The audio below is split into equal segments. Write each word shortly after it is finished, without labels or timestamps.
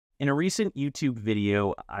In a recent YouTube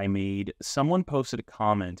video I made, someone posted a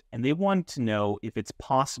comment and they wanted to know if it's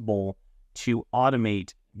possible to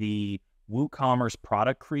automate the WooCommerce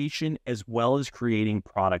product creation as well as creating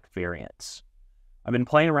product variants. I've been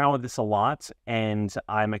playing around with this a lot and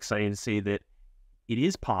I'm excited to say that it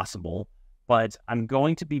is possible, but I'm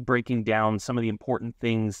going to be breaking down some of the important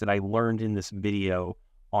things that I learned in this video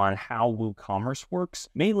on how WooCommerce works,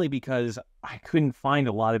 mainly because I couldn't find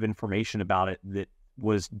a lot of information about it that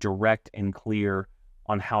was direct and clear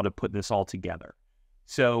on how to put this all together.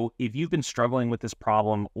 So if you've been struggling with this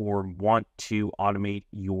problem or want to automate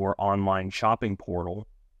your online shopping portal,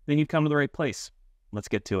 then you've come to the right place. Let's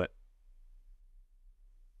get to it.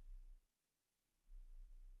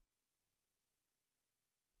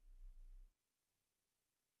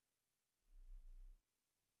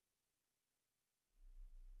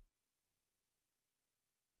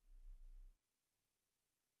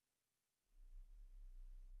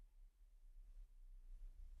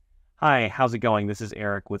 Hi, how's it going? This is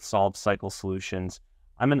Eric with Solve Cycle Solutions.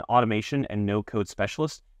 I'm an automation and no-code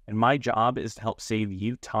specialist, and my job is to help save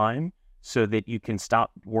you time so that you can stop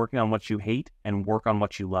working on what you hate and work on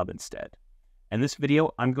what you love instead. In this video,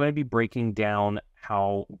 I'm going to be breaking down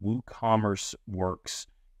how WooCommerce works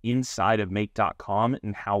inside of Make.com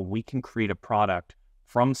and how we can create a product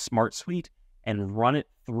from SmartSuite and run it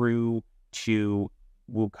through to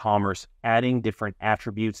WooCommerce, adding different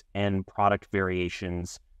attributes and product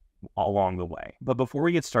variations along the way. But before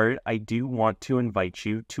we get started, I do want to invite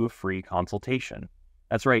you to a free consultation.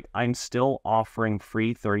 That's right, I'm still offering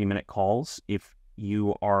free 30-minute calls if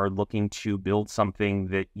you are looking to build something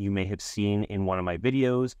that you may have seen in one of my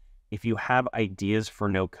videos, if you have ideas for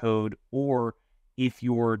no code, or if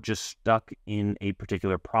you're just stuck in a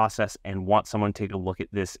particular process and want someone to take a look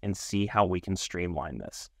at this and see how we can streamline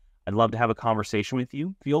this. I'd love to have a conversation with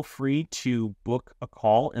you. Feel free to book a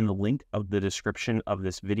call in the link of the description of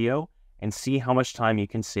this video and see how much time you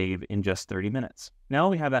can save in just 30 minutes. Now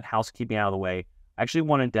we have that housekeeping out of the way, I actually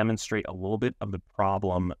want to demonstrate a little bit of the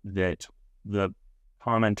problem that the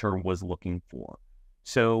commenter was looking for.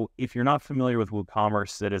 So if you're not familiar with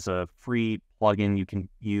WooCommerce, that is a free plugin you can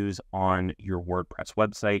use on your WordPress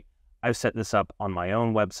website. I've set this up on my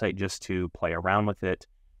own website just to play around with it.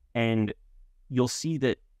 And you'll see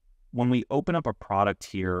that when we open up a product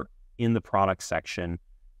here in the product section,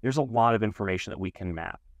 there's a lot of information that we can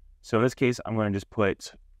map. So in this case, I'm going to just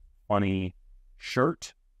put funny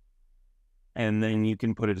shirt, and then you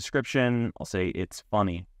can put a description. I'll say it's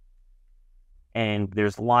funny. And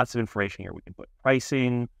there's lots of information here. We can put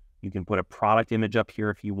pricing. You can put a product image up here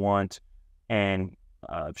if you want, and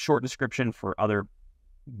a short description for other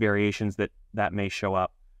variations that may show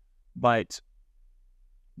up. But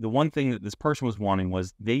the one thing that this person was wanting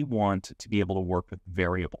was they want to be able to work with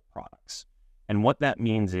variable products. And what that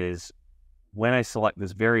means is when I select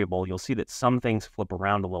this variable, you'll see that some things flip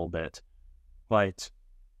around a little bit, but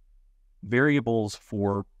variables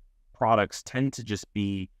for products tend to just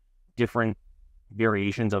be different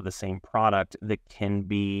variations of the same product that can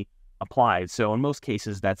be applied. So in most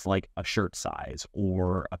cases, that's like a shirt size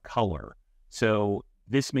or a color. So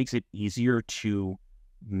this makes it easier to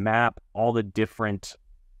map all the different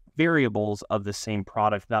variables of the same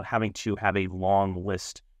product without having to have a long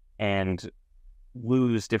list and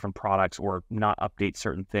lose different products or not update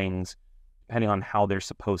certain things depending on how they're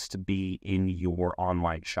supposed to be in your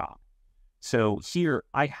online shop. So here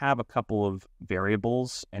I have a couple of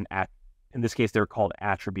variables, and in this case they're called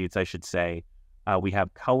attributes, I should say. We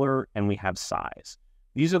have color and we have size.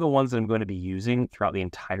 These are the ones that I'm going to be using throughout the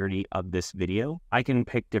entirety of this video. I can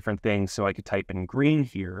pick different things, so I could type in green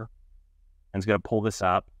here, and it's going to pull this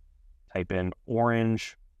up. Type in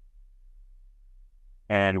orange,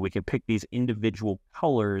 and we can pick these individual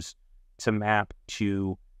colors to map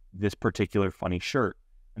to this particular funny shirt.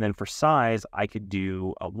 And then for size, I could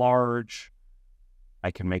do a large,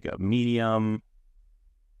 I can make a medium,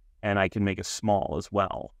 and I can make a small as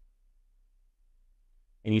well.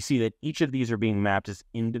 And you see that each of these are being mapped as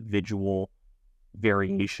individual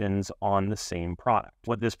variations on the same product.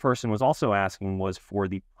 What this person was also asking was for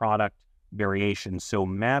the product variations, so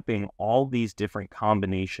mapping all these different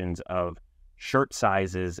combinations of shirt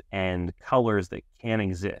sizes and colors that can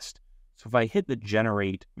exist. So if I hit the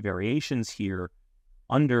generate variations here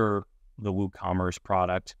under the WooCommerce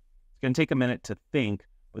product, it's going to take a minute to think,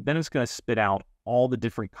 but then it's going to spit out all the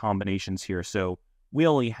different combinations here. So we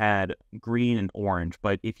only had green and orange,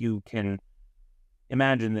 but if you can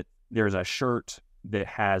imagine that there's a shirt that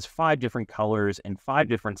has 5 different colors and 5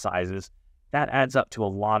 different sizes, that adds up to a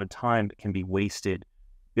lot of time that can be wasted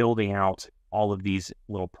building out all of these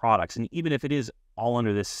little products. And even if it is all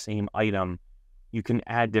under this same item, You can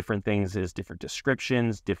add different things as different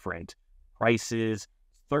descriptions, different prices.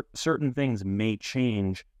 Certain things may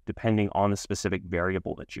change depending on the specific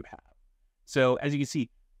variable that you have. So as you can see,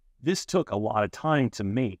 this took a lot of time to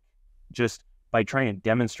make just by trying to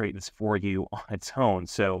demonstrate this for you on its own.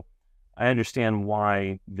 So I understand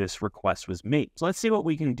why this request was made. So let's see what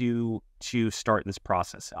we can do to start this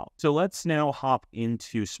process out. So let's now hop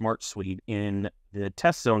into SmartSuite. In the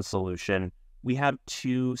test zone solution, we have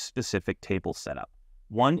two specific tables set up.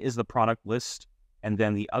 One is the product list, and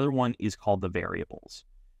then the other one is called the variables.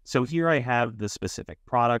 So here I have the specific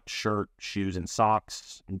product, shirt, shoes, and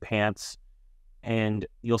socks, and pants. And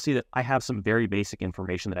you'll see that I have some very basic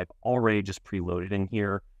information that I've already just preloaded in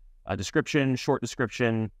here. A description, short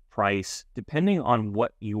description, price. Depending on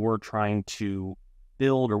what you're trying to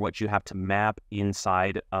build or what you have to map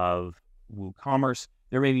inside of WooCommerce,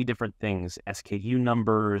 there may be different things, SKU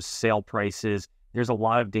numbers, sale prices. There's a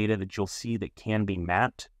lot of data that you'll see that can be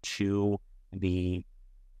mapped to the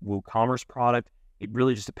WooCommerce product. It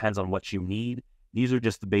really just depends on what you need. These are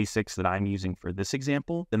just the basics that I'm using for this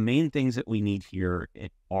example. The main things that we need here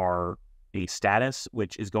are a status,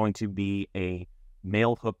 which is going to be a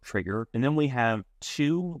Mailhook trigger. And then we have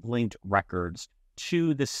two linked records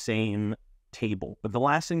to the same table. But the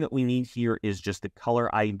last thing that we need here is just the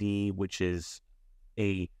color ID, which is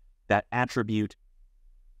that attribute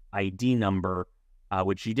ID number,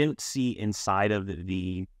 which you didn't see inside of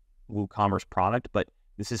the WooCommerce product, but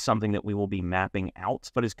this is something that we will be mapping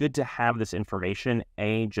out. But it's good to have this information,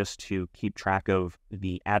 A, just to keep track of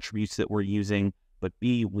the attributes that we're using, but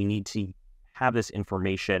B, we need to have this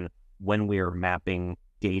information when we are mapping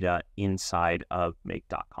data inside of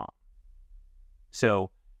make.com.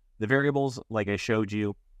 So the variables, like I showed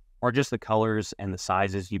you, are just the colors and the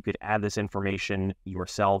sizes. You could add this information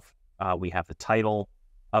yourself. We have the title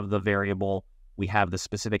of the variable. We have the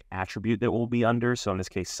specific attribute that will be under, so in this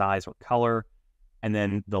case, size or color, and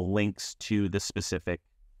then the links to the specific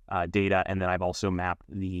data. And then I've also mapped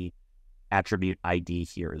the attribute ID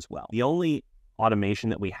here as well. The only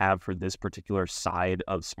automation that we have for this particular side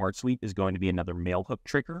of SmartSuite is going to be another Mailhook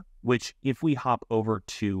trigger, which if we hop over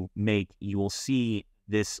to Make, you will see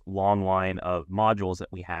this long line of modules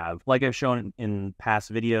that we have. Like I've shown in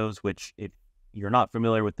past videos, which if you're not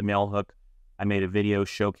familiar with the Mailhook, I made a video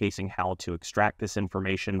showcasing how to extract this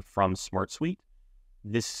information from SmartSuite.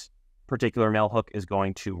 This particular Mailhook is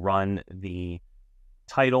going to run the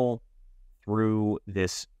title through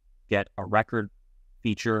this get a record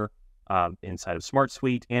feature inside of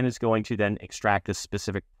SmartSuite, and is going to then extract a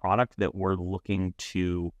specific product that we're looking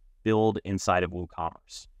to build inside of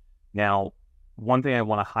WooCommerce. Now, one thing I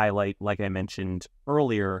want to highlight, like I mentioned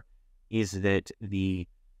earlier, is that the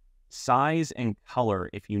size and color,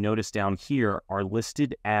 if you notice down here, are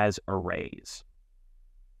listed as arrays.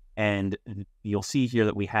 And you'll see here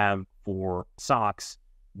that we have for socks,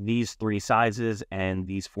 these 3 sizes and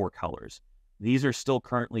these 4 colors. These are still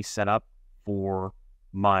currently set up for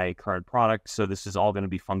my current product, so this is all going to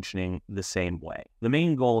be functioning the same way. The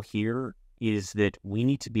main goal here is that we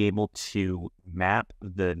need to be able to map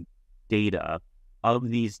the data of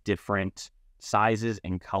these different sizes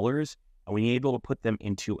and colors, and we need to be able to put them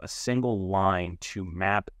into a single line to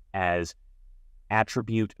map as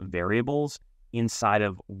attribute variables inside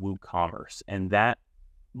of WooCommerce. And that,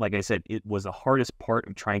 like I said, it was the hardest part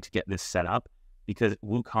of trying to get this set up, because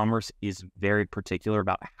WooCommerce is very particular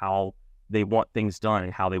about how they want things done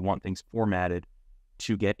and how they want things formatted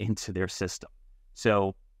to get into their system.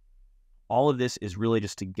 So all of this is really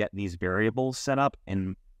just to get these variables set up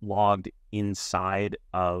and logged inside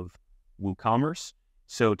of WooCommerce.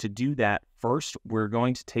 So to do that, first, we're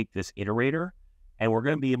going to take this iterator and we're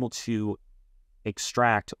going to be able to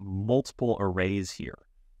extract multiple arrays here.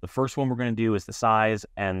 The first one we're going to do is the size,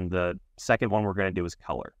 and the second one we're going to do is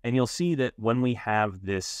color. And you'll see that when we have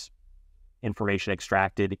this information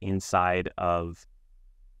extracted inside of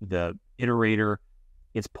the iterator,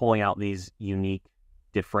 it's pulling out these unique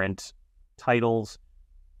different titles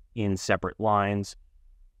in separate lines.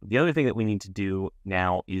 The other thing that we need to do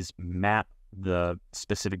now is map the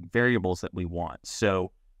specific variables that we want.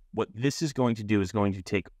 So what this is going to do is going to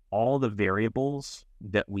take all the variables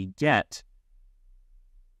that we get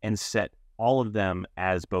and set all of them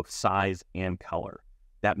as both size and color.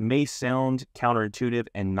 That may sound counterintuitive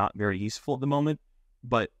and not very useful at the moment,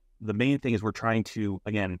 but the main thing is we're trying to,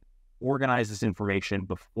 again, organize this information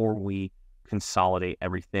before we consolidate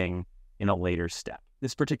everything in a later step.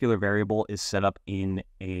 This particular variable is set up in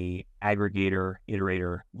a aggregator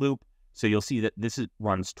iterator loop, so you'll see that this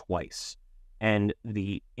runs twice, and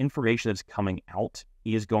the information that's coming out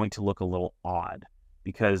is going to look a little odd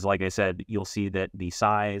because, like I said, you'll see that the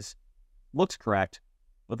size looks correct,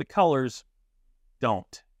 but the colors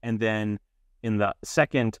don't. And then in the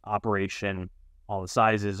second operation, all the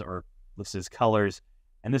sizes are listed as colors,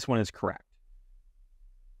 and this one is correct.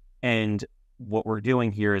 And what we're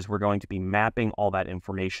doing here is we're going to be mapping all that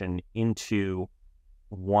information into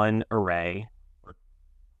one array, or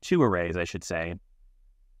two arrays, I should say.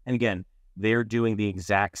 And again, they're doing the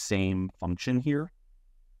exact same function here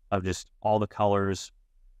of just all the colors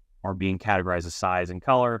are being categorized as size and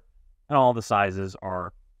color, and all the sizes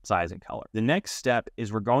are size and color. The next step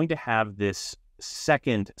is we're going to have this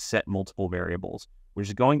second set multiple variables, which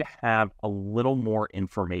is going to have a little more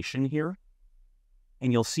information here.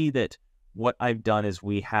 And you'll see that what I've done is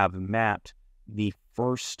we have mapped the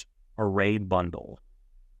first array bundle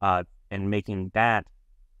and making that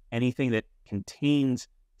anything that contains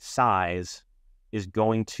size is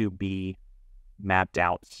going to be mapped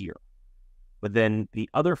out here. But then the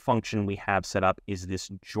other function we have set up is this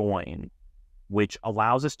join, which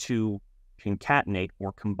allows us to concatenate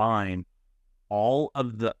or combine all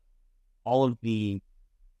of the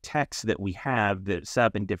text that we have that's set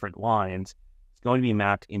up in different lines. It's going to be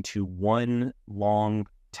mapped into one long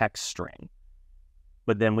text string.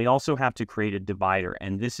 But then we also have to create a divider.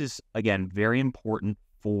 And this is, again, very important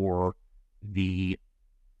for the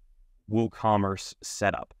WooCommerce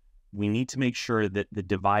setup. We need to make sure that the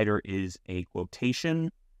divider is a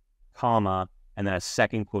quotation, comma, and then a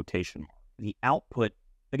second quotation mark. The output,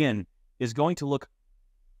 again, is going to look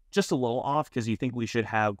just a little off because you think we should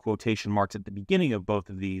have quotation marks at the beginning of both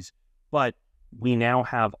of these, but we now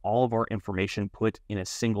have all of our information put in a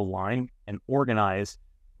single line and organized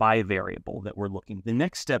by variable that we're looking. The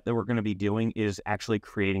next step that we're going to be doing is actually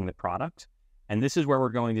creating the product. And this is where we're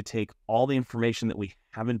going to take all the information that we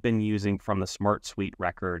haven't been using from the SmartSuite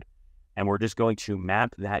record, and we're just going to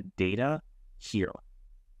map that data here.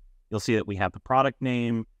 You'll see that we have the product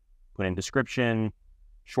name, put in description,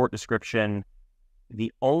 short description.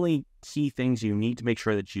 The only key things you need to make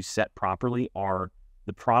sure that you set properly are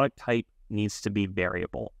the product type needs to be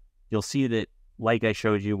variable. You'll see that, like I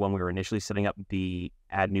showed you when we were initially setting up the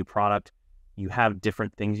add new product, you have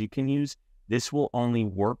different things you can use. This will only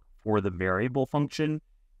work for the variable function,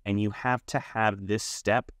 and you have to have this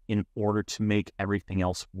step in order to make everything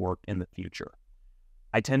else work in the future.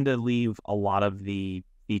 I tend to leave a lot of the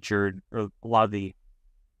featured, or a lot of the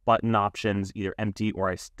button options either empty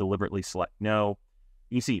or I deliberately select no.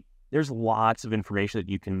 You see, there's lots of information that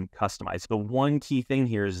you can customize. The one key thing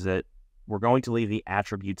here is that we're going to leave the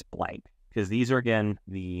attributes blank because these are, again,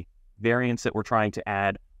 the variants that we're trying to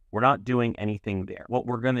add. We're not doing anything there. What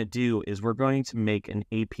we're going to do is we're going to make an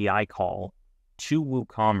API call to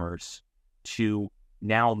WooCommerce to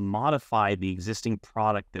now modify the existing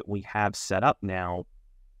product that we have set up now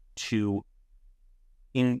to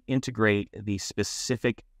integrate the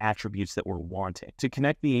specific attributes that we're wanting. To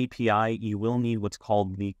connect the API, you will need what's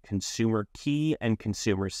called the consumer key and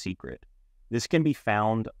consumer secret. This can be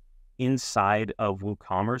found inside of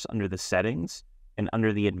WooCommerce under the settings and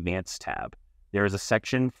under the advanced tab. There is a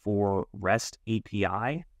section for REST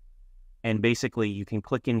API, and basically you can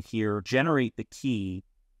click in here, generate the key,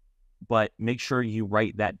 but make sure you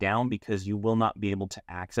write that down because you will not be able to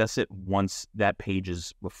access it once that page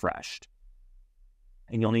is refreshed.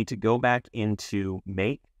 And you'll need to go back into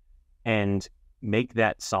Make and make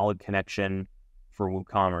that solid connection for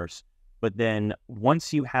WooCommerce. But then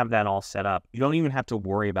once you have that all set up, you don't even have to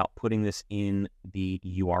worry about putting this in the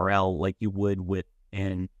URL like you would with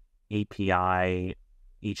an API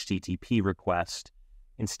HTTP request.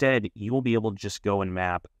 Instead, you will be able to just go and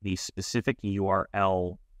map the specific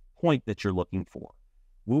URL point that you're looking for.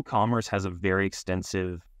 WooCommerce has a very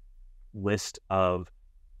extensive list of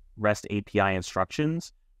REST API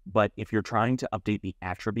instructions, but if you're trying to update the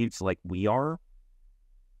attributes like we are,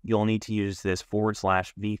 you'll need to use this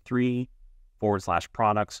 /v3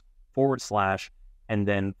 /products / and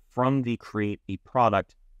then from the create a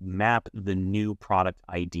product, map the new product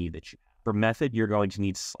ID that you have. For method, you're going to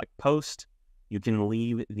need to select post. You can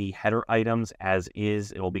leave the header items as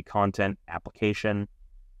is. It will be content application.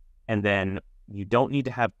 And then you don't need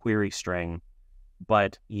to have query string,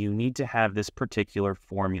 but you need to have this particular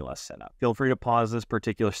formula set up. Feel free to pause this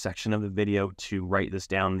particular section of the video to write this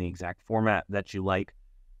down in the exact format that you like.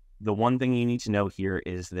 The one thing you need to know here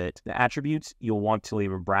is that the attributes, you'll want to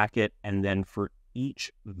leave a bracket, and then for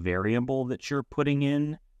each variable that you're putting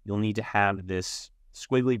in, you'll need to have this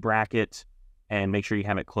squiggly bracket and make sure you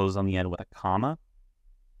have it closed on the end with a comma.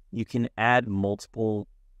 You can add multiple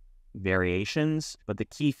variations, but the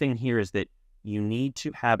key thing here is that you need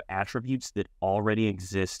to have attributes that already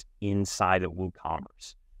exist inside of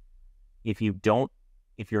WooCommerce. If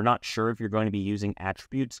you're not sure if you're going to be using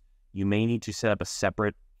attributes, you may need to set up a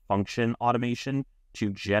separate function automation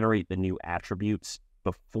to generate the new attributes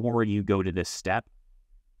before you go to this step.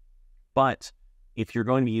 But if you're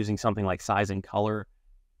going to be using something like size and color,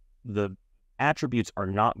 the attributes are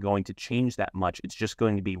not going to change that much. It's just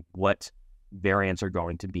going to be what variants are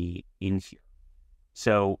going to be in here.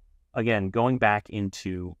 So again, going back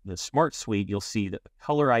into the SmartSuite, you'll see that the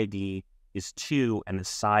color ID is 2 and the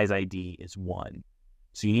size ID is 1.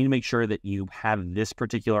 So you need to make sure that you have this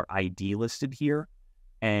particular ID listed here.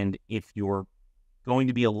 And if you're going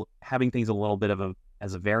to be having things a little bit of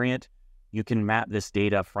as a variant, you can map this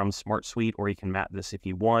data from SmartSuite, or you can map this if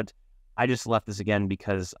you want. I just left this again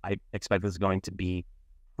because I expect this is going to be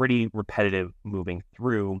pretty repetitive moving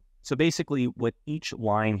through. So basically what each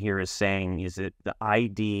line here is saying is that the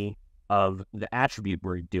ID of the attribute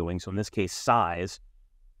we're doing, so in this case size,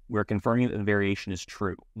 we're confirming that the variation is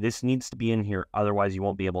true. This needs to be in here, otherwise you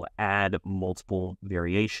won't be able to add multiple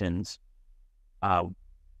variations.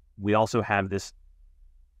 We also have this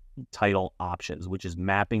title options, which is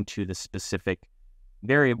mapping to the specific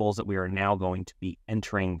variables that we are now going to be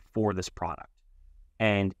entering for this product.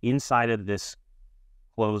 And inside of this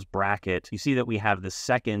closed bracket, you see that we have the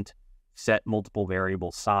second set multiple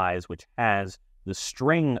variable size, which has the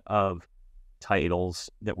string of titles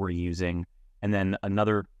that we're using, and then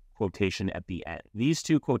another quotation at the end. These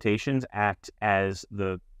two quotations act as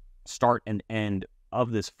the start and end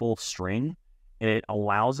of this full string, and it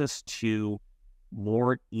allows us to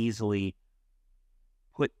more easily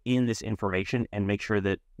put in this information and make sure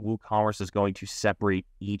that WooCommerce is going to separate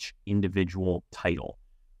each individual title.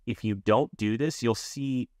 If you don't do this, you'll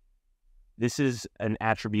see this is an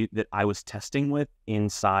attribute that I was testing with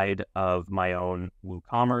inside of my own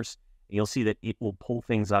WooCommerce. You'll see that it will pull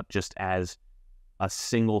things up just as a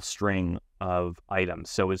single string of items.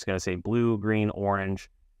 So it's going to say blue, green, orange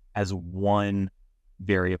as one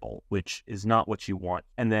variable, which is not what you want.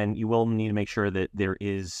 And then you will need to make sure that there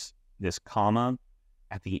is this comma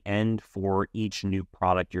at the end for each new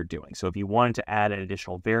product you're doing. So if you wanted to add an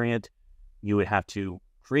additional variant, you would have to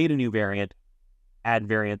create a new variant, add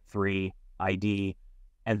variant 3 ID,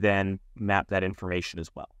 and then map that information as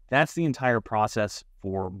well. That's the entire process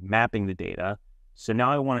for mapping the data. So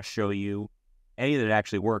now I want to show you A, that it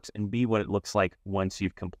actually works, and B, what it looks like once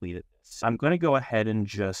you've completed this. I'm going to go ahead and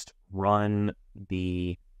just run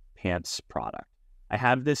the pants product. I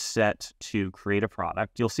have this set to create a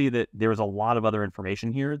product. You'll see that there's a lot of other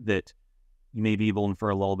information here that you may be able to infer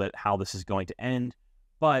a little bit how this is going to end,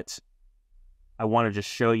 but I want to just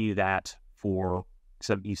show you that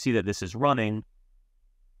so you see that this is running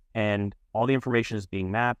and all the information is being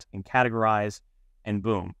mapped and categorized, and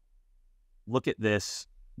boom, look at this,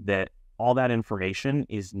 that all that information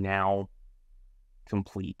is now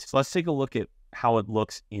complete. So let's take a look at how it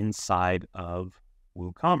looks inside of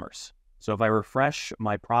WooCommerce. So if I refresh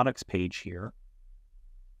my products page here,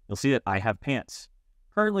 you'll see that I have pants.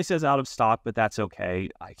 Currently says out of stock, but that's okay.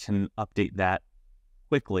 I can update that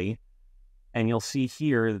quickly. And you'll see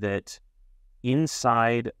here that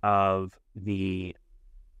inside of the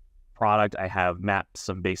product, I have mapped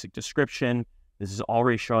some basic description. This is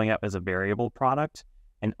already showing up as a variable product.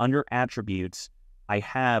 And under attributes, I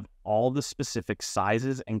have all the specific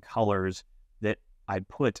sizes and colors that I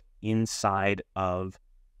put inside of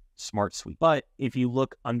SmartSuite. But if you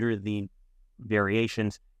look under the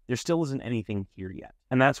variations, there still isn't anything here yet.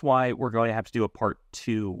 And that's why we're going to have to do a part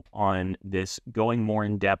 2 on this, going more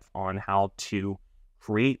in depth on how to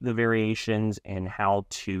create the variations and how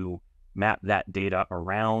to map that data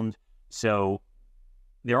around. So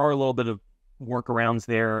there are a little bit of workarounds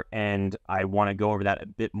there, and I want to go over that a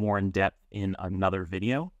bit more in depth in another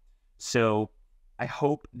video. So I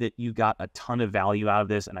hope that you got a ton of value out of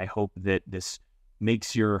this, and I hope that this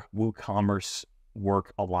makes your WooCommerce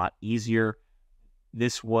work a lot easier.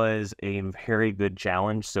 This was a very good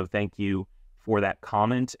challenge, so thank you for that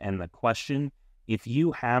comment and the question. If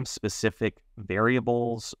you have specific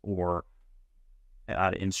variables or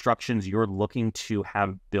instructions you're looking to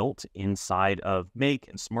have built inside of Make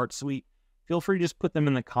and SmartSuite, feel free to just put them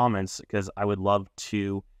in the comments, because I would love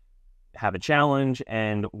to have a challenge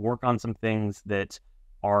and work on some things that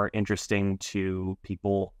are interesting to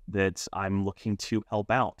people that I'm looking to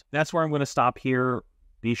help out. That's where I'm going to stop here.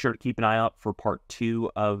 Be sure to keep an eye out for part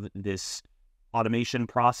 2 of this automation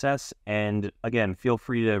process. And again, feel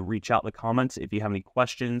free to reach out in the comments if you have any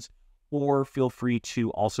questions, or feel free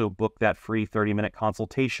to also book that free 30-minute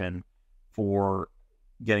consultation for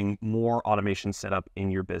getting more automation set up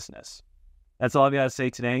in your business. That's all I've got to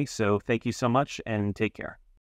say today. So thank you so much and take care.